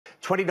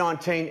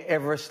2019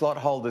 Everest slot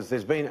holders.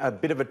 There's been a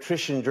bit of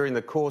attrition during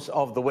the course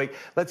of the week.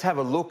 Let's have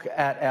a look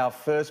at our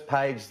first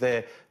page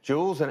there.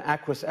 Jules, and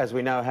Aquis, as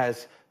we know,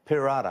 has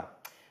Pirata.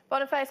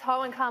 Boniface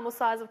Ho and Carmel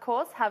Size, of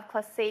course, have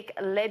Classique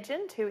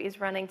Legend, who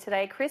is running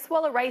today. Chris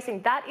Waller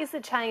Racing, that is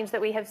the change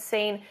that we have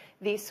seen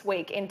this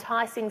week.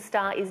 Enticing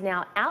Star is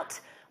now out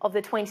of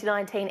the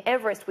 2019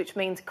 Everest, which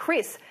means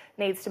Chris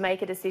needs to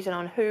make a decision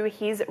on who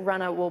his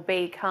runner will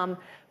be come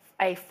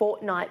a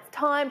fortnight's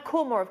time.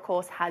 Coolmore, of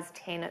course, has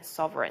 10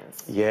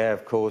 sovereigns. Yeah,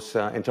 of course,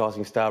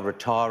 Enticing Star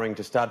retiring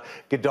to start.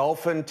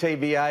 Godolphin,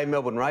 TBA,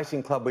 Melbourne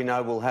Racing Club, we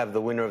know will have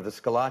the winner of the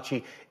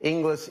Scalacci.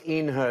 Inglis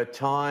in her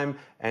time,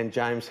 and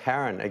James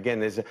Harron. Again,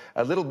 there's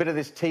a little bit of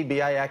this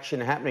TBA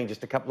action happening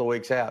just a couple of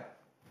weeks out.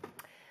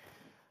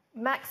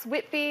 Max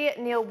Whitby,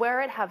 Neil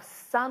Werrett have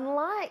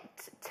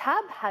Sunlight.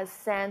 Tab has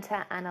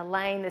Santa and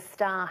Elaine. The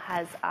Star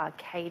has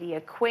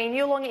Arcadia Queen.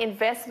 Yulong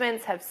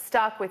Investments have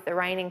stuck with the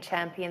reigning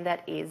champion,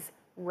 that is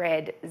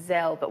Red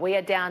Zell. But we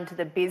are down to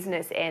the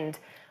business end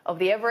of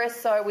the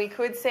Everest, so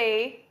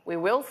we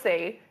will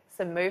see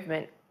some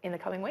movement in the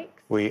coming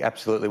weeks. We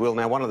absolutely will.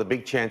 Now, one of the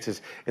big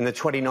chances in the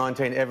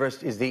 2019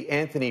 Everest is the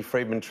Anthony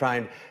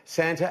Freedman-trained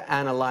Santa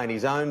Ana Lane.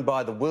 He's owned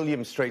by the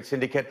William Street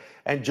Syndicate.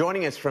 And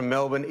joining us from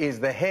Melbourne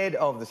is the head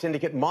of the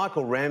syndicate,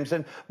 Michael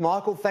Ramsden.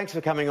 Michael, thanks for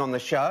coming on the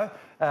show.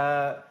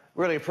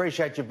 Really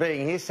appreciate you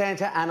being here.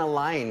 Santa Ana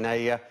Lane,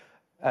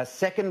 a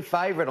second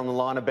favourite on the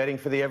line of betting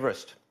for the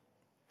Everest.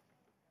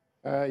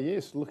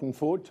 Yes, looking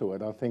forward to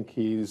it. I think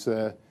he's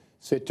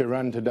set to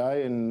run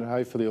today, and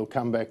hopefully he'll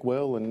come back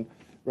well and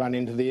run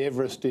into the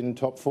Everest in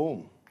top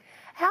form.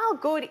 How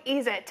good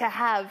is it to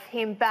have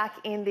him back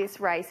in this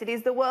race? It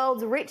is the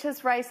world's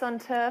richest race on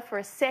turf. For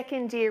a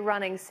second year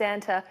running,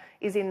 Santa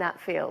is in that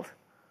field.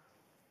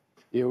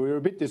 Yeah, we were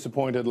a bit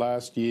disappointed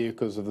last year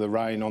because of the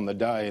rain on the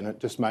day, and it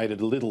just made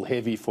it a little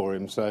heavy for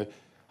him. So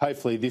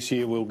hopefully this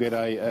year we'll get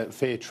a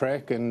fair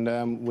track,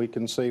 and we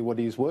can see what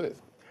he's worth.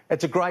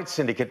 It's a great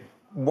syndicate.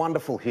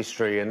 Wonderful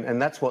history,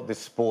 and that's what this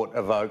sport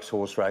evokes,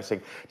 horse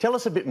racing. Tell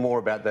us a bit more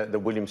about the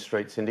William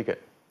Street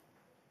Syndicate.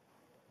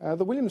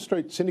 The William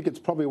Street Syndicate's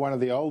probably one of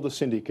the older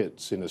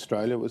syndicates in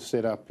Australia. It was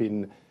set up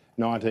in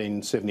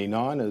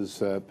 1979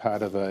 as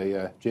part of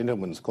a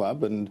gentleman's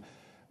club, and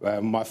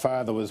my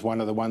father was one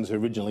of the ones who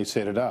originally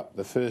set it up.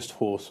 The first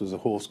horse was a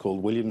horse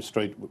called William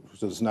Street,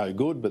 which was no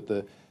good, but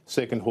the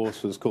second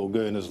horse was called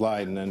Gurner's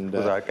Lane,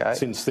 and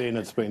since then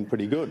it's been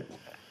pretty good.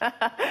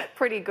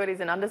 Pretty good is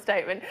an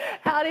understatement.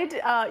 How did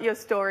your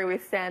story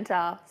with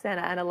Santa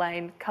Ana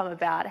Lane come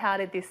about? How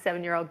did this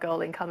 7-year-old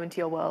girling come into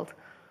your world?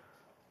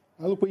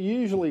 Look, we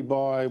usually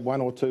buy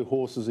 1 or 2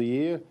 horses a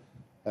year.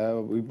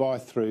 We buy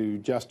through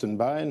Justin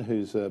Bain,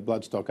 who's a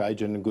bloodstock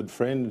agent and good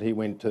friend. He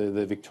went to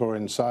the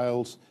Victorian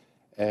sales,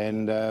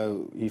 and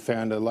he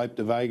found a Lope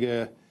de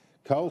Vega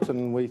colt,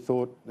 and we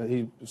thought that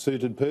he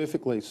suited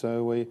perfectly,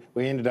 so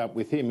we ended up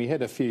with him. He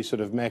had a few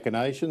sort of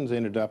machinations,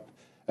 ended up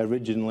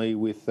originally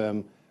with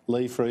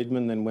Lee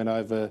Freedman, then went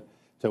over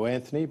to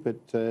Anthony, but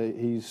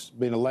he's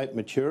been a late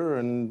maturer,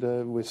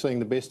 and we're seeing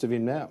the best of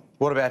him now.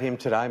 What about him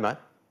today, mate?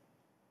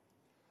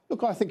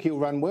 Look, I think he'll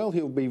run well.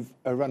 He'll be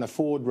run a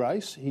forward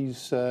race.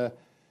 He'll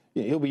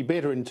be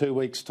better in 2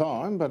 weeks'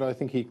 time, but I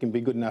think he can be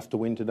good enough to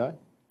win today.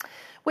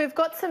 We've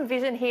got some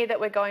vision here that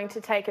we're going to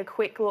take a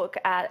quick look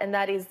at, and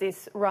that is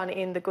this run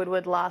in the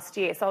Goodwood last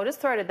year. So I'll just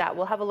throw to that.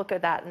 We'll have a look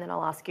at that, and then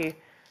I'll ask you.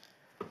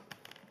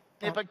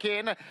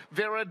 Nipperkin,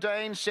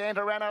 Viridine,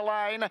 Santa Ana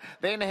Lane,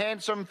 then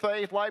Handsome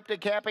Thief, Lope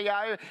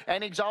DiCaprio,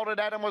 and Exalted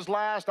Adam was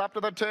last up to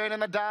the turn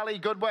in the Darley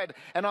Goodwood.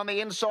 And on the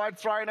inside,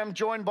 Thronum,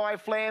 joined by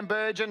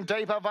Flamberge and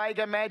Deeper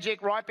Vega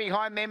Magic. Right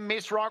behind them,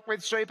 Miss Rock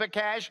with Super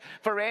Cash.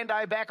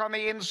 Ferrando back on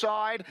the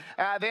inside,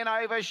 then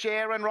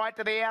Overshare, and right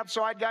to the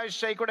outside goes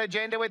Secret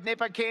Agenda with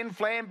Nipperkin.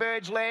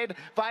 Flamberge led,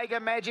 Vega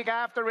Magic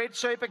after it,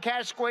 Super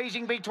Cash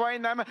squeezing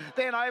between them.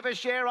 Then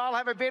Overshare, I'll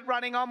have a bit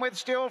running on with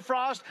Still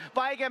Frost.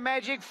 Vega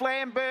Magic,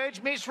 Flamberge,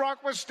 Miss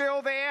Rock was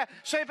still there.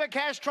 Super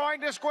Cash trying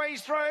to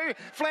squeeze through.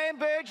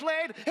 Flamberge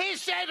led.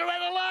 Here's Santa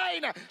Ana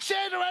Lane.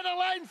 Santa Ana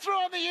Lane through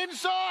on the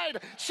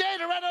inside.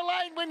 Santa Ana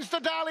Lane wins the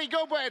Darley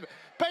Goodwood.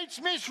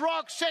 Beats Miss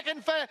Rock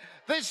second for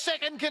this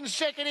second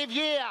consecutive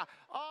year.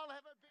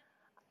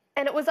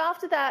 And it was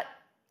after that,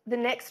 the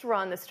next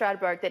run, the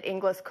Stradbroke, that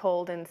Inglis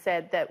called and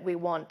said that we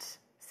want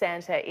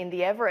Santa in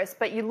the Everest.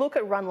 But you look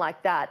at a run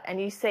like that and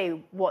you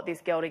see what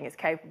this gelding is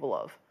capable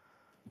of.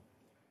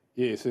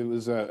 Yes, it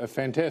was a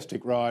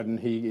fantastic ride, and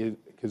he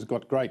has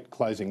got great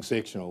closing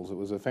sectionals. It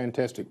was a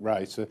fantastic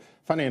race.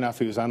 Funny enough,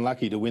 he was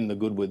unlucky to win the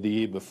Goodwood the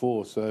year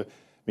before, so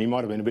he might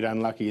have been a bit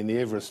unlucky in the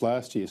Everest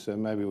last year, so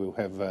maybe we'll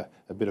have a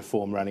bit of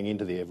form running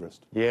into the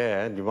Everest.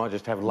 Yeah, and you might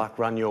just have luck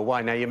run your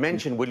way. Now, you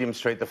mentioned William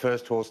Street, the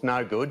first horse,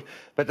 no good,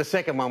 but the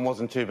second one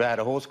wasn't too bad,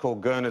 a horse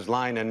called Gurner's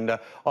Lane, and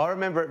I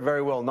remember it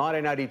very well.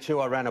 1982,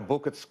 I ran a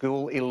book at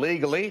school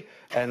illegally,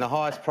 and the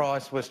highest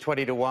price was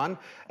 20 to 1,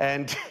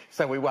 and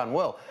so we won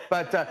well.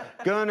 But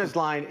Gurner's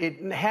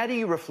Lane, how do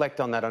you reflect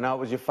on that? I know it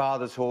was your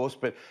father's horse,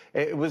 but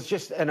it was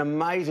just an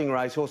amazing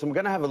racehorse. I'm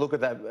going to have a look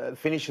at that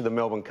finish of the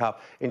Melbourne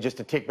Cup in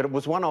just a tick, but it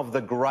was one of the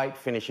great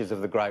finishes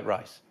of the great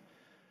race.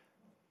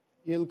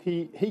 Yeah, look,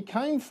 he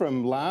came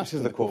from last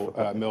in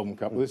the Melbourne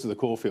Cup. Well, this is the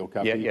Caulfield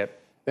Cup. Yeah.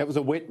 That was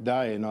a wet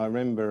day, and I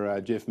remember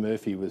Jeff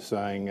Murphy was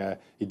saying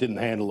he didn't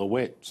handle the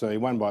wet, so he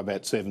won by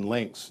about 7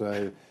 lengths.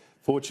 So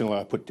fortunately,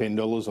 I put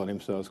 $10 on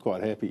him, so I was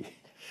quite happy.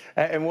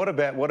 And what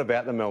about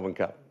the Melbourne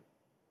Cup?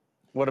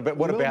 What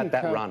about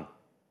that run?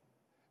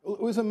 Well,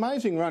 it was an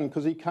amazing run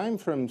because he came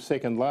from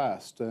second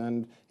last,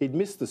 and he'd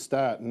missed the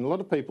start, and a lot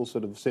of people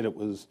sort of said it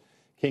was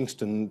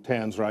Kingston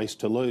Town's race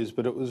to lose,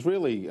 but it was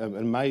really an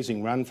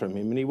amazing run from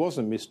him, and he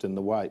wasn't missed in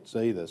the weights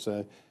either.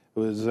 So it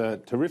was a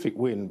terrific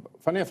win.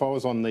 Funny enough, I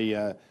was on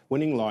the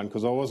winning line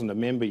because I wasn't a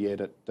member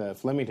yet at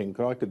Flemington,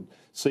 because I could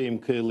see him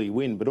clearly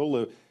win, but all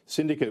the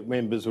syndicate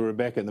members were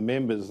back in the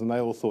members, and they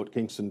all thought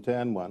Kingston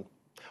Town won.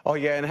 Oh,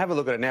 yeah, and have a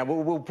look at it now.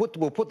 We'll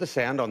put the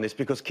sound on this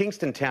because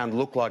Kingston Town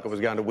looked like it was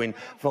going to win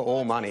for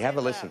all money. Have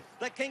a listen.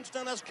 The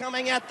Kingston is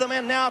coming at them,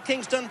 and now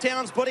Kingston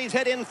Town's put his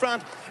head in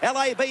front.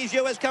 LA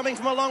Bijou is coming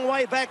from a long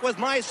way back with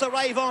Mesa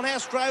Ravon,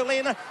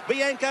 Astrolin.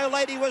 Bianco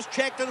Lady was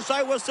checked, and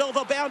so was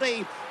Silver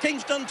Bounty.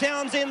 Kingston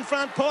Town's in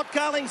front. Port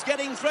Carling's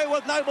getting through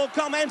with Noble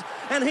Comment,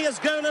 and here's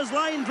Gurner's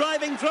Lane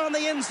driving through on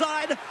the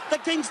inside. The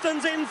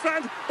Kingston's in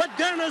front, but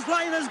Gurner's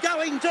Lane is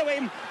going to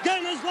him.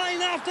 Gurner's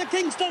Lane after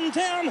Kingston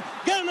Town.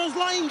 Gurner's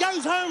Lane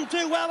goes home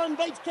too well and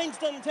beats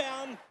Kingston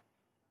Town.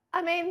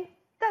 I mean,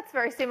 that's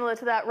very similar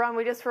to that run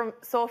we just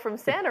saw from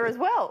Santa as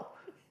well.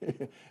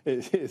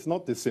 It's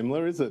not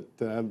dissimilar, is it?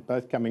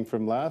 Both coming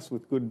from last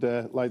with good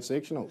late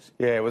sectionals.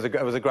 Yeah, it was a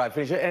great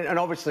finish. And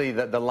obviously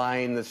the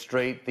lane, the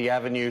street, the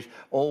avenues,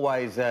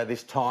 always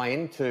this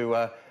tie-in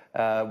to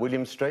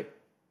William Street.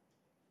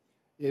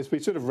 Yes, we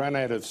sort of ran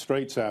out of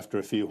streets after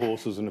a few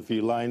horses and a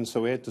few lanes,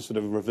 so we had to sort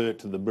of revert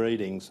to the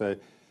breeding. So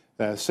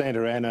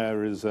Santa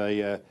Ana is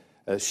a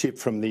ship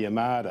from the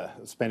Armada,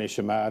 Spanish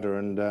Armada,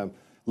 and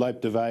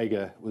Lope de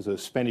Vega was a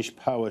Spanish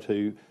poet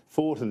who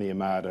fought in the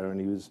Armada, and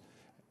he was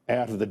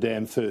out of the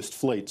damn First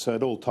Fleet, so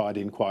it all tied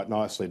in quite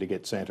nicely to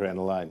get Santa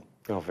Ana Lane.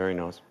 Oh, very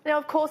nice. Now,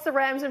 of course, the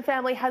Ramsden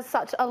family has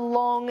such a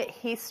long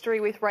history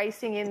with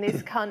racing in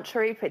this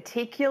country,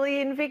 particularly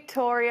in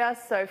Victoria,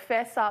 so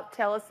fess up,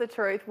 tell us the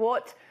truth.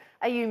 What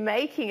are you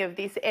making of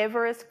this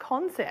Everest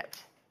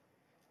concept?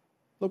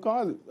 Look,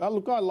 I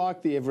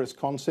like the Everest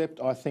concept.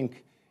 I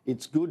think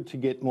it's good to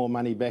get more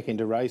money back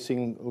into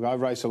racing. Look, I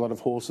race a lot of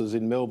horses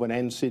in Melbourne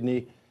and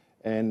Sydney,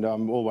 and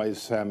I'm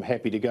always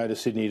happy to go to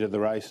Sydney to the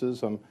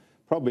races. I'm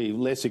probably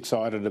less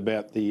excited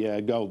about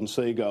the Golden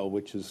Seagull,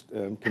 which is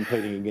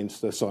competing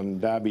against us on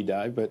Derby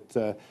Day,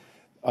 but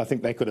I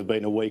think that could have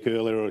been a week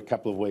earlier or a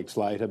couple of weeks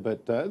later.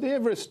 But the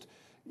Everest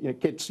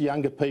gets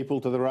younger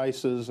people to the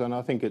races, and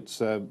I think it's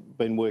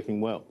been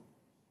working well.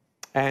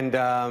 And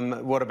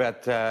what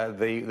about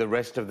the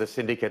rest of the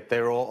syndicate?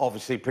 They're all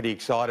obviously pretty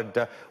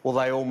excited. Will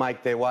they all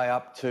make their way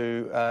up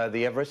to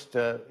the Everest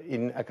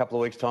in a couple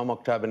of weeks' time,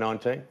 October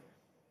 19?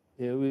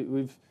 Yeah,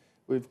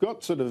 we've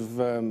got sort of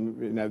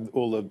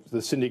all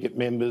the syndicate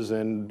members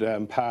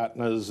and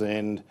partners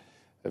and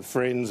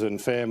friends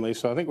and family.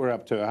 So I think we're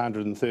up to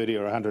 130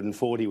 or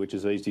 140, which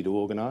is easy to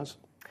organise.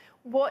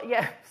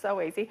 Yeah, so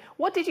easy.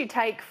 What did you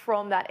take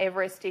from that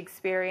Everest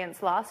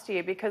experience last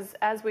year? Because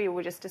as we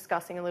were just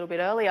discussing a little bit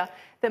earlier,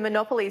 the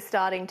monopoly is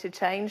starting to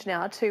change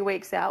now. 2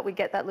 weeks out, we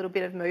get that little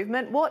bit of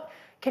movement. What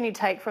can you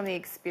take from the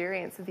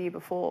experience of the year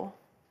before?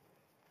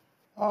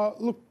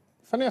 Look,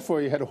 funny enough,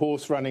 we had a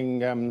horse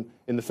running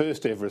in the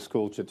first Everest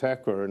called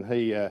Chautauqua, and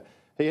he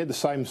had the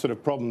same sort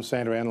of problem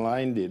Santa Ana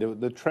Lane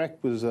did. The track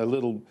was a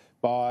little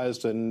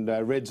biased, and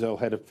Redzel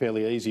had a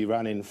fairly easy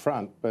run in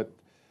front, but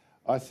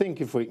I think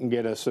if we can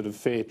get a sort of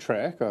fair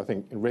track, I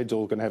think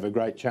Redzel can have a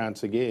great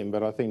chance again,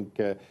 but I think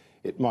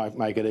it might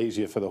make it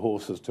easier for the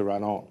horses to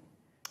run on.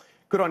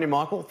 Good on you,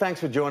 Michael.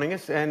 Thanks for joining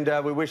us, and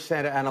we wish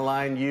Santa Ana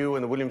Lane, you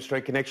and the William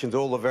Street Connections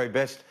all the very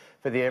best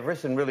for the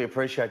Everest, and really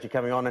appreciate you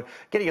coming on and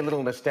getting a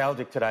little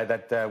nostalgic today.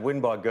 That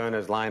win by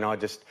Gurner's Lane, I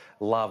just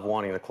love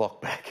winding the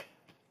clock back.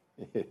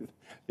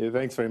 Yeah,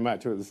 thanks very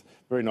much. It was a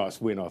very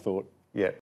nice win, I thought. Yeah.